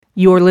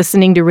You're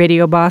listening to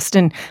Radio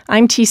Boston.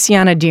 I'm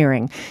Tiziana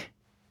Deering.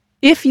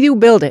 If you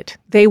build it,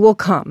 they will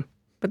come.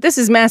 But this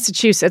is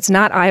Massachusetts,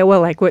 not Iowa,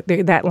 like what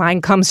that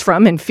line comes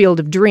from in Field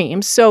of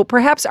Dreams. So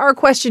perhaps our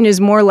question is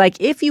more like,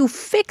 if you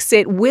fix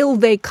it, will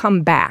they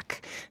come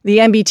back? The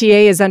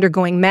MBTA is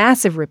undergoing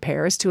massive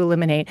repairs to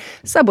eliminate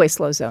subway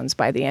slow zones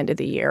by the end of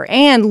the year.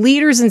 And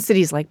leaders in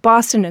cities like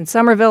Boston and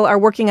Somerville are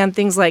working on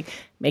things like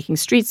making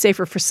streets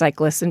safer for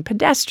cyclists and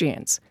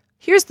pedestrians.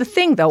 Here's the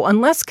thing, though.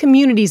 Unless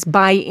communities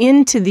buy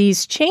into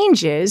these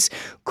changes,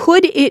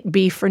 could it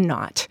be for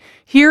naught?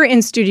 Here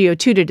in Studio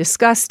 2 to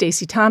discuss,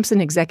 Stacey Thompson,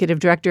 Executive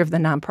Director of the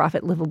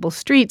nonprofit Livable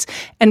Streets,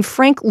 and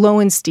Frank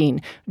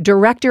Lowenstein,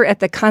 Director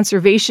at the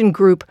conservation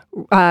group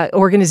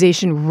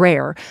organization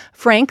RARE.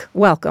 Frank,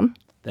 welcome.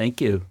 Thank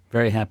you.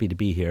 Very happy to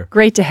be here.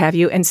 Great to have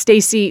you. And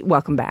Stacey,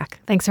 welcome back.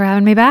 Thanks for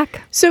having me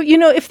back. So,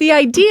 if the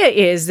idea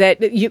is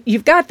that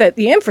you've got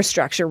the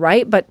infrastructure,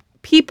 right? But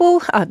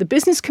people, the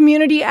business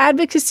community,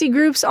 advocacy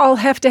groups all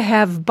have to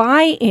have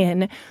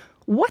buy-in.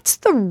 What's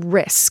the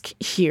risk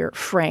here,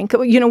 Frank?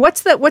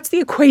 What's the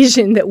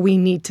equation that we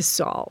need to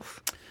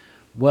solve?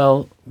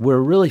 Well, we're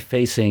really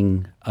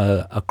facing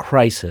a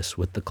crisis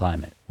with the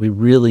climate. We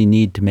really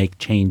need to make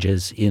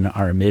changes in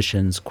our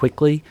emissions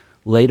quickly.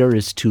 Later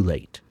is too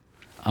late.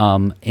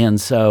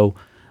 And so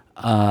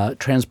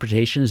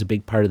transportation is a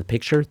big part of the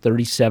picture.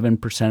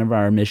 37% of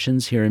our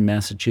emissions here in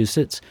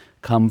Massachusetts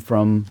come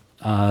from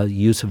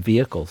use of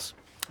vehicles.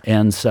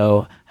 And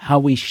so how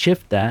we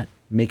shift that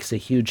makes a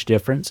huge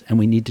difference, and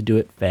we need to do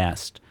it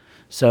fast.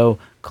 So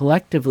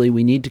collectively,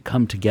 we need to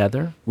come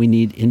together. We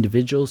need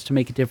individuals to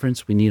make a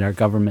difference. We need our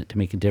government to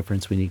make a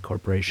difference. We need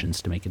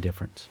corporations to make a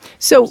difference.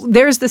 So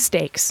there's the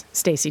stakes,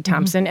 Stacey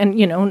Thompson, and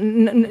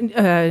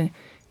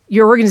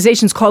your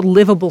organization's called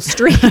Livable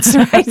Streets,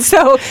 right?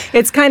 So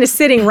it's kind of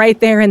sitting right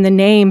there in the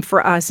name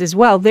for us as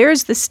well.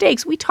 There's the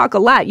stakes. We talk a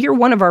lot. You're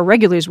one of our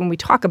regulars when we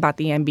talk about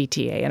the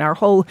MBTA and our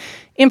whole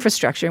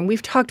infrastructure. And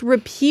we've talked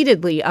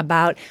repeatedly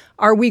about,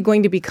 are we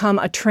going to become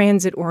a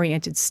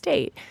transit-oriented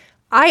state?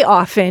 I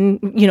often,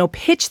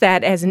 pitch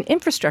that as an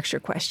infrastructure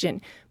question.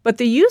 But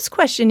the use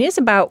question is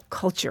about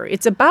culture.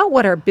 It's about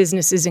what our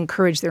businesses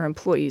encourage their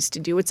employees to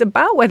do. It's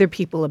about whether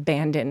people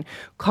abandon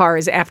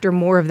cars after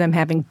more of them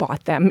having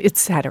bought them, et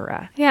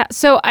cetera. Yeah,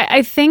 so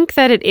I think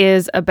that it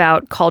is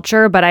about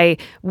culture, but I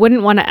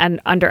wouldn't want to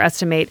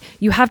underestimate.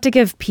 You have to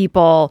give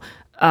people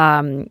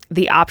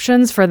the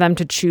options for them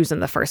to choose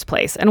in the first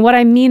place. And what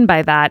I mean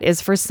by that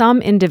is, for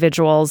some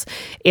individuals,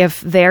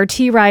 if their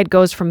T ride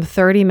goes from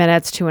 30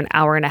 minutes to an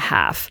hour and a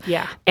half,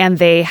 and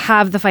they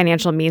have the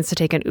financial means to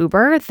take an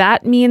Uber,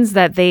 that means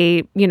that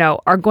they,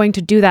 are going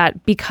to do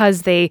that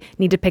because they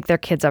need to pick their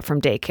kids up from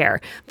daycare.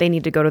 They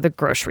need to go to the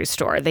grocery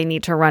store. They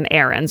need to run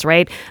errands,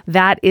 right?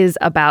 That is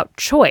about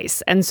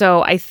choice. And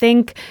so I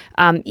think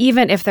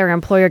even if their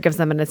employer gives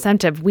them an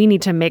incentive, we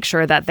need to make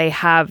sure that they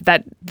have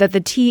that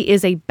the T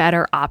is a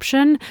better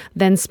option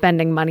than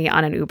spending money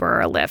on an Uber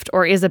or a Lyft,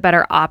 or is a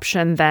better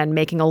option than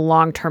making a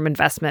long-term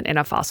investment in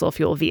a fossil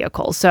fuel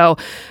vehicle. So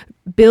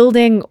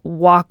building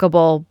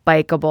walkable,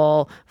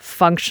 bikeable,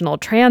 functional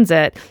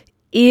transit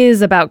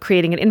is about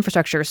creating an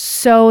infrastructure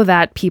so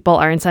that people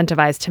are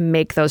incentivized to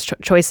make those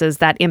choices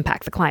that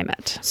impact the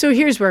climate. So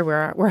here's where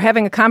we're at. We're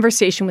having a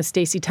conversation with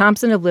Stacey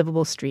Thompson of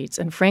Livable Streets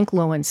and Frank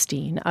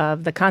Lowenstein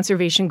of the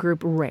conservation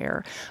group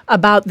RARE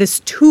about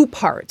this two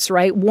parts,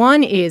 right?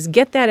 One is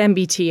get that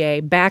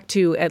MBTA back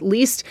to at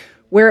least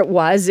where it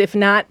was, if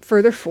not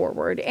further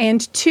forward.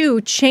 And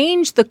two,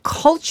 change the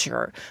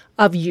culture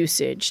of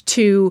usage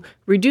to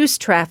reduce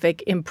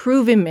traffic,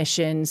 improve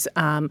emissions,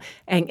 and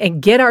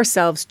get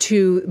ourselves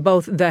to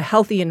both the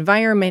healthy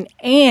environment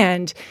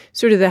and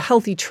sort of the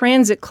healthy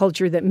transit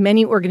culture that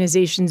many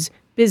organizations,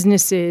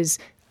 businesses,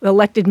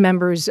 elected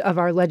members of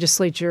our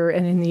legislature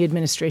and in the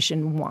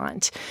administration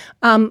want.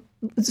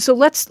 So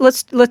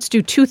let's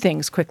do two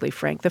things quickly,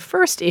 Frank. The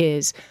first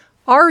is,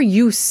 are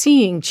you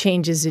seeing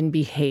changes in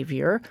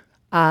behavior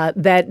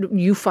that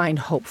you find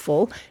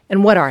hopeful,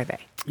 and what are they?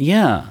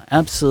 Yeah,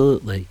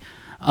 absolutely.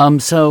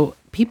 So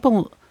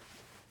people,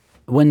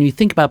 when you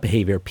think about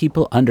behavior,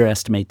 people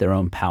underestimate their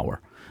own power.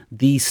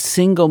 The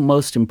single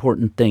most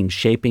important thing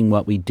shaping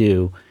what we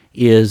do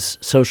is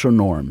social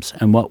norms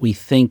and what we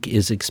think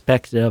is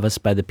expected of us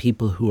by the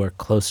people who are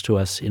close to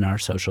us in our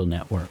social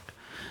network.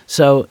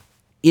 So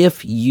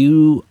if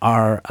you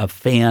are a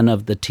fan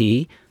of the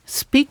T,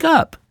 speak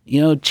up.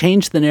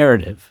 Change the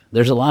narrative.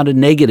 There's a lot of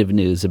negative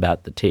news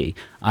about the T.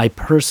 I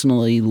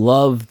personally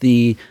love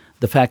the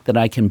fact that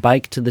I can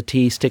bike to the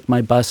T, stick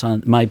my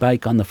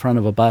bike on the front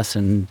of a bus,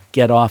 and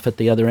get off at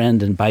the other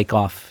end and bike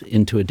off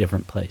into a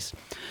different place.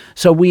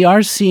 So we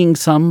are seeing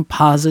some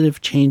positive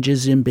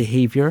changes in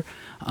behavior.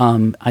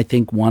 I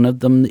think one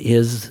of them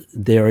is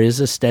there is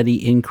a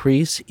steady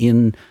increase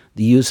in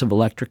the use of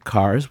electric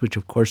cars, which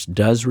of course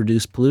does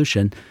reduce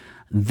pollution.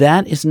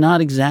 That is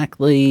not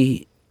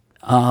exactly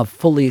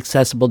fully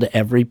accessible to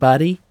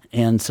everybody.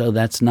 And so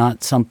that's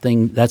not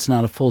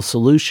a full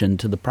solution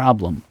to the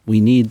problem. We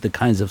need the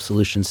kinds of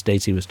solutions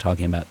Stacey was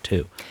talking about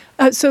too.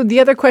 So the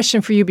other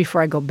question for you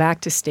before I go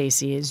back to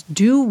Stacey is,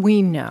 do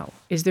we know,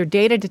 is there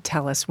data to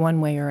tell us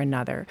one way or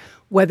another,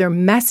 whether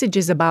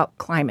messages about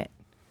climate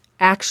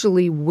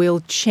actually will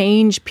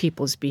change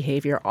people's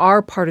behavior,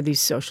 are part of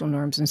these social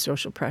norms and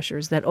social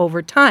pressures that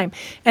over time,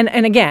 and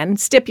again,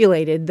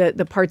 stipulated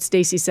the part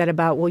Stacey said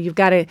about, well,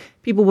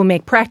 people will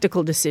make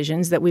practical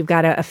decisions that we've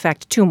got to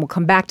affect too, and we'll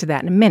come back to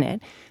that in a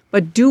minute.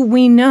 But do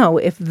we know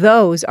if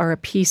those are a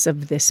piece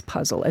of this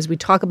puzzle as we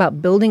talk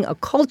about building a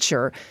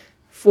culture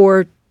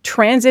for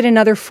transit and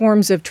other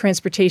forms of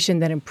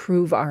transportation that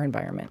improve our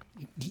environment?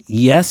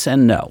 Yes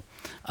and no.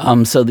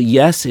 So the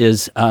yes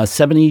is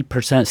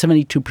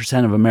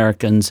 72% of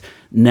Americans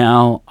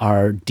now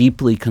are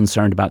deeply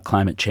concerned about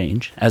climate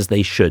change, as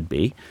they should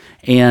be.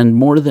 And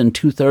more than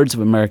 2/3 of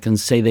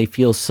Americans say they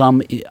feel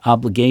some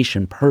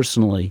obligation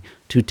personally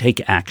to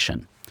take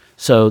action.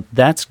 So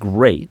that's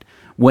great.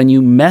 When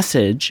you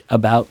message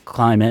about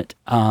climate,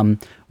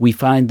 we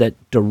find that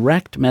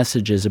direct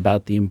messages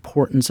about the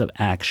importance of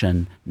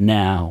action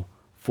now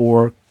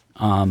for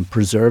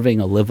preserving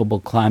a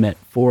livable climate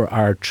for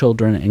our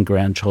children and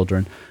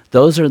grandchildren,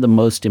 those are the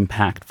most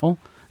impactful.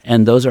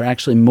 And those are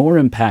actually more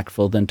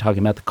impactful than talking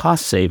about the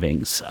cost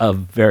savings of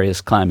various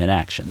climate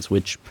actions,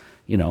 which,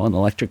 an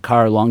electric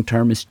car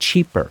long-term is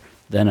cheaper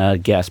than a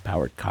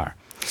gas-powered car.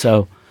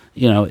 So,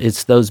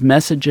 it's those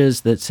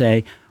messages that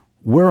say,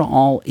 we're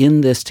all in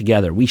this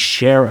together. We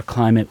share a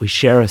climate. We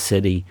share a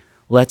city.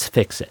 Let's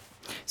fix it.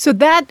 So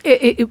that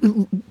it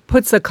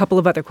puts a couple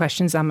of other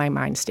questions on my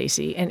mind,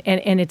 Stacey, and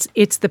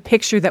it's the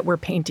picture that we're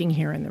painting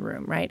here in the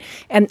room, right?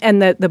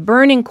 And the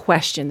burning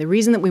question, the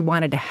reason that we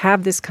wanted to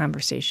have this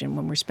conversation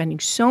when we're spending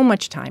so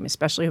much time,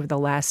 especially over the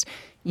last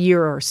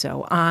year or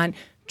so, on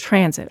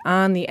transit,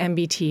 on the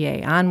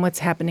MBTA, on what's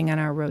happening on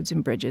our roads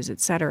and bridges, et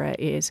cetera,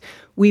 is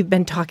we've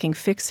been talking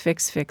fix.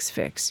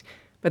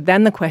 But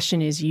then the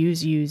question is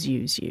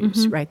use,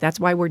 right? That's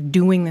why we're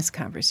doing this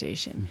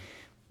conversation.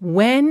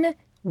 When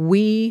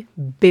we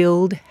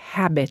build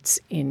habits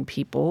in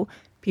people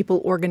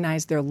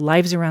organize their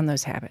lives around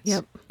those habits.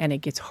 Yep. And it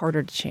gets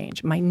harder to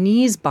change. My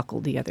knees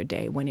buckled the other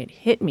day when it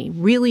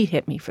really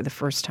hit me for the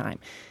first time.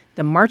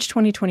 The March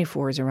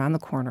 2024 is around the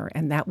corner,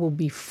 and that will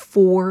be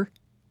 4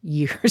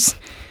 years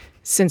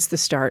since the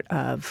start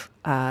of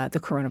the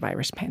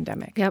coronavirus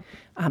pandemic. Yep.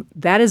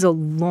 That is a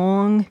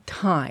long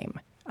time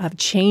of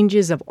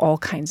changes of all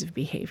kinds of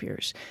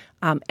behaviors.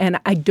 And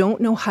I don't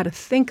know how to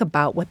think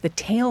about what the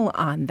tail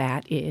on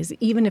that is,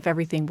 even if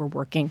everything were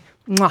working,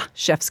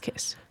 chef's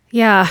kiss.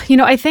 Yeah.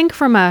 I think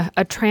from a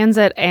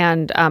transit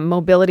and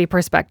mobility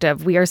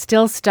perspective, we are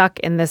still stuck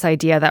in this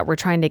idea that we're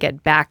trying to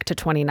get back to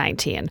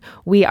 2019.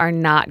 We are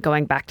not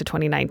going back to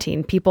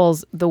 2019.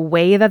 The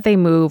way that they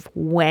move,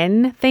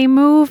 when they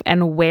move,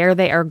 and where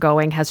they are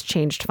going has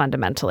changed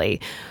fundamentally.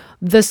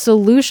 The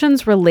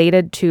solutions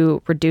related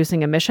to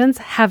reducing emissions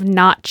have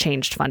not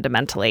changed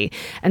fundamentally.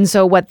 And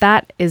so what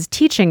that is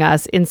teaching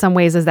us in some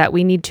ways is that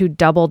we need to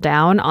double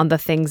down on the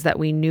things that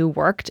we knew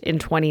worked in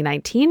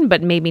 2019,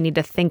 but maybe need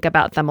to think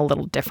about them a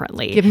little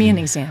differently. Give me an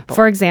example.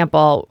 For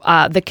example,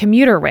 the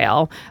commuter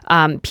rail.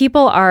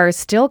 People are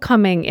still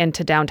coming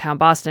into downtown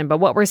Boston, but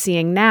what we're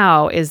seeing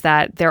now is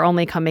that they're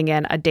only coming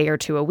in a day or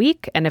two a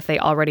week. And if they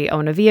already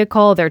own a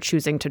vehicle, they're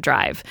choosing to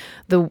drive.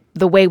 The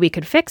way we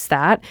could fix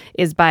that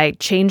is by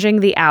changing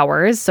the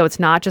hours. So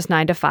it's not just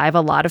 9 to 5. A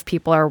lot of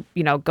people are,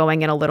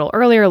 going in a little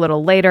earlier, a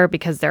little later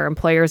because their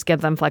employers give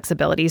them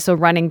flexibility. So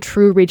running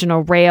true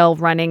regional rail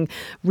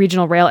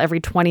every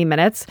 20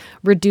 minutes,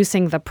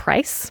 reducing the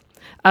price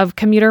of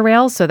commuter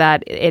rail so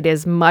that it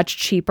is much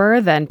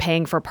cheaper than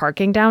paying for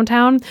parking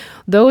downtown.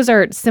 Those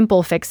are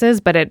simple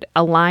fixes, but it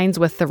aligns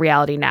with the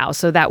reality now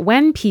so that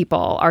when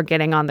people are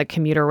getting on the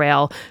commuter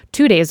rail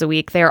 2 days a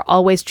week, they're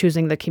always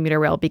choosing the commuter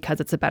rail because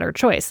it's a better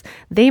choice.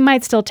 They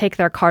might still take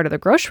their car to the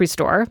grocery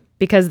store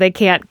because they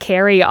can't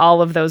carry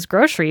all of those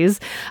groceries.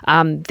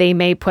 They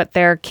may put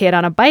their kid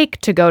on a bike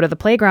to go to the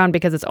playground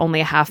because it's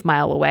only a half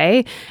mile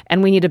away,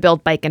 and we need to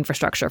build bike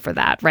infrastructure for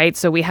that, right?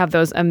 So we have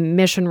those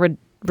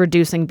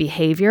reducing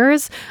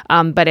behaviors,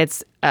 but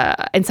it's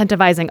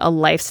incentivizing a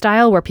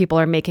lifestyle where people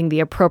are making the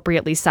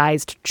appropriately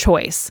sized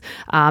choice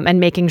and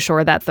making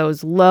sure that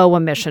those low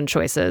emission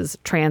choices,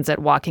 transit,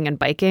 walking, and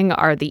biking,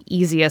 are the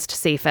easiest,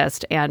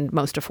 safest, and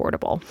most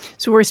affordable.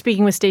 So we're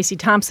speaking with Stacey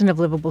Thompson of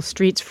Livable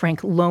Streets,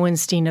 Frank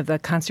Lowenstein of the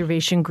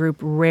conservation group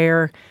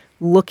RARE,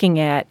 looking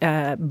at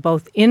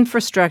both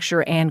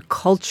infrastructure and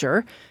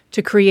culture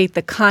to create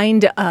the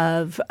kind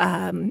of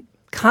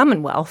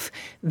commonwealth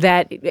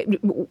that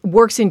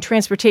works in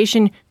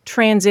transportation,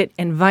 transit,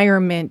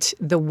 environment,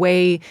 the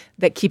way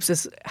that keeps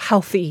us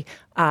healthy,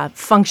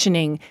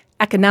 functioning,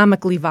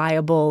 economically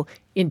viable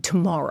in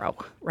tomorrow,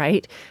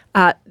 right?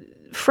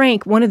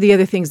 Frank, one of the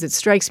other things that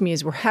strikes me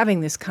as we're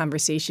having this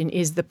conversation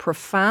is the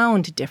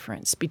profound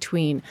difference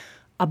between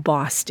a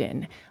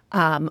Boston,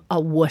 a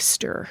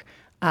Worcester,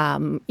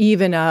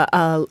 even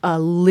a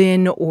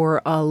Lynn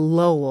or a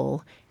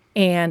Lowell,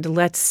 and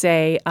let's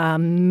say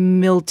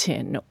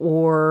Milton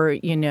or,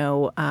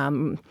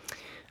 I'm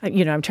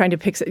trying to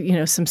pick,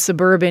 some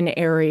suburban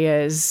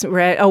areas,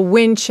 right?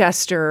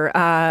 Winchester,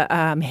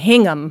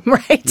 Hingham,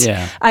 right?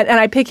 Yeah. And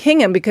I pick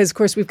Hingham because, of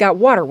course, we've got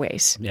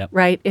waterways,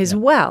 right, as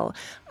well.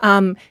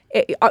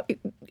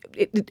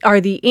 Are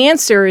the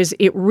answers,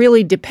 it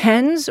really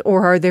depends,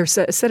 or are there a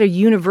set of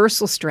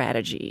universal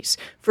strategies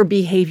for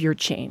behavior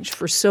change,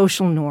 for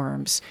social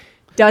norms?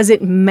 Does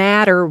it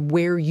matter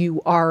where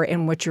you are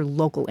and what your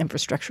local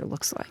infrastructure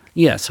looks like?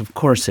 Yes, of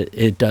course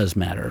it does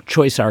matter.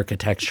 Choice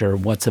architecture,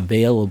 what's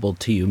available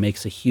to you,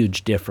 makes a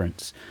huge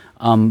difference.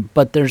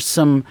 But there's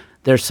some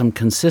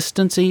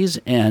consistencies,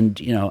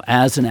 and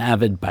as an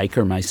avid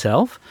biker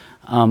myself,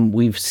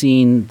 we've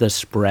seen the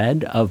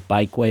spread of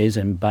bikeways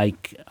and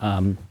bike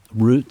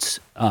routes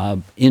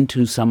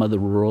into some of the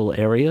rural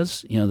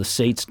areas. The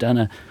state's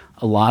done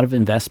a lot of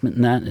investment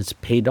in that, and it's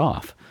paid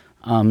off.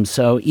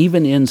 So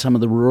even in some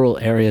of the rural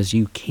areas,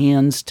 you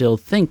can still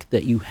think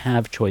that you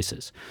have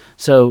choices.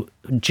 So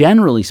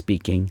generally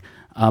speaking,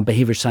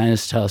 behavior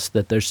scientists tell us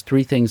that there's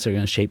three things that are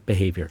going to shape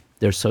behavior.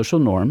 There's social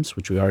norms,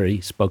 which we already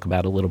spoke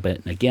about a little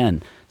bit. And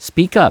again,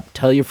 speak up.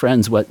 Tell your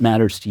friends what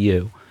matters to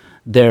you.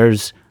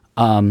 There's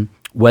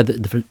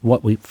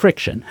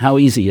friction. How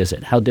easy is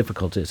it? How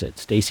difficult is it?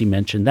 Stacy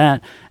mentioned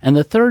that. And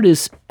the third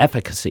is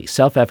efficacy,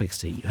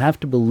 self-efficacy. You have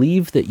to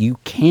believe that you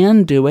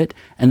can do it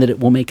and that it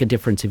will make a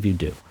difference if you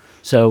do.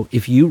 So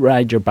if you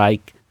ride your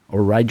bike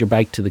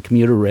to the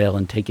commuter rail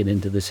and take it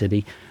into the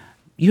city,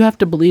 you have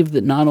to believe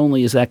that not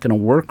only is that going to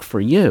work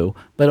for you,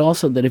 but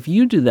also that if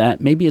you do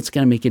that, maybe it's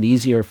going to make it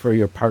easier for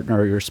your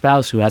partner or your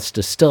spouse who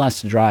still has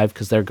to drive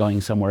because they're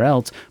going somewhere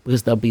else,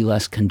 because there'll be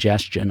less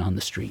congestion on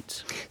the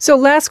streets. So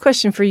last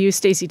question for you,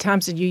 Stacy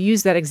Thompson. You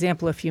used that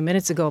example a few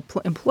minutes ago.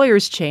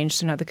 Employers changed,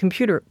 so now the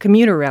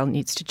commuter rail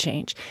needs to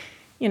change.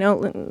 In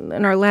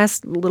our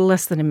last little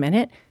less than a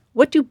minute,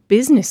 what do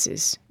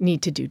businesses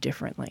need to do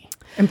differently?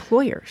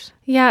 Employers?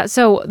 Yeah,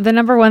 so the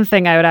number one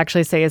thing I would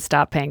actually say is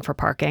stop paying for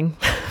parking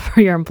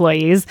for your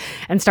employees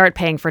and start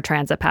paying for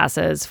transit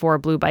passes, for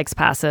Blue Bikes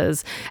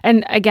passes.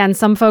 And again,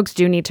 some folks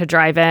do need to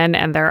drive in,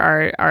 and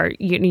there are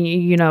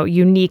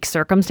unique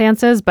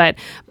circumstances, but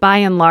by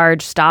and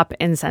large, stop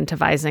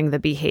incentivizing the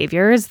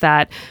behaviors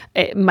that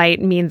it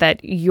might mean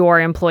that your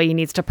employee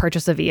needs to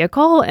purchase a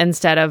vehicle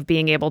instead of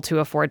being able to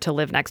afford to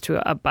live next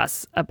to a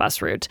bus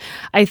route.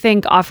 I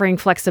think offering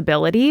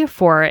flexibility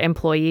for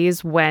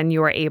employees when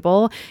you're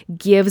able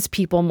gives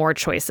people more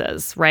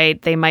choices,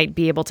 right? They might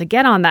be able to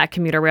get on that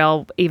commuter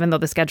rail even though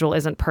the schedule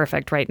isn't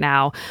perfect right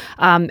now.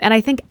 And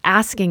I think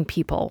asking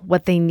people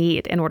what they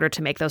need in order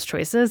to make those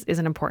choices is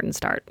an important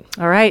start.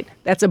 All right.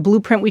 That's a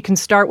blueprint we can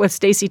start with.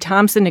 Stacy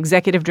Thompson,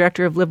 Executive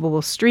Director of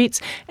Livable Streets,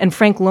 and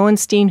Frank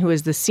Lowenstein, who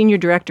is the Senior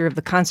Director of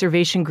the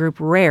conservation group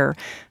RARE.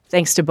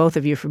 Thanks to both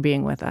of you for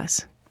being with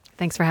us.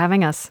 Thanks for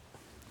having us.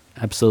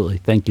 Absolutely.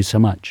 Thank you so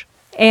much.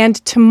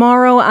 And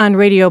tomorrow on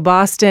Radio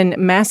Boston,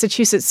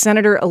 Massachusetts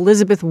Senator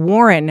Elizabeth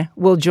Warren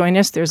will join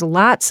us. There's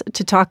lots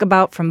to talk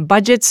about, from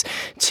budgets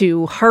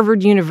to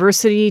Harvard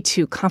University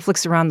to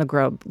conflicts around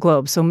the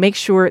globe. So make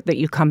sure that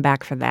you come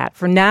back for that.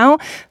 For now,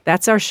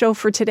 that's our show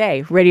for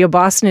today. Radio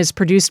Boston is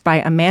produced by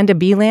Amanda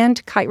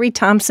Beeland, Kyrie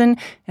Thompson,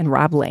 and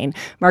Rob Lane.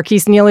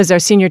 Marquise Neal is our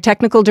Senior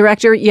Technical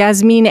Director.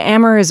 Yasmin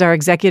Ammer is our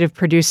Executive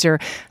Producer.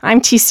 I'm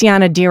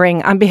Tiziana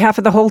Deering. On behalf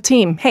of the whole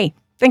team, hey,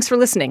 thanks for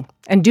listening.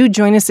 And do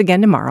join us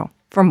again tomorrow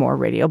for more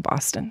Radio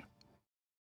Boston.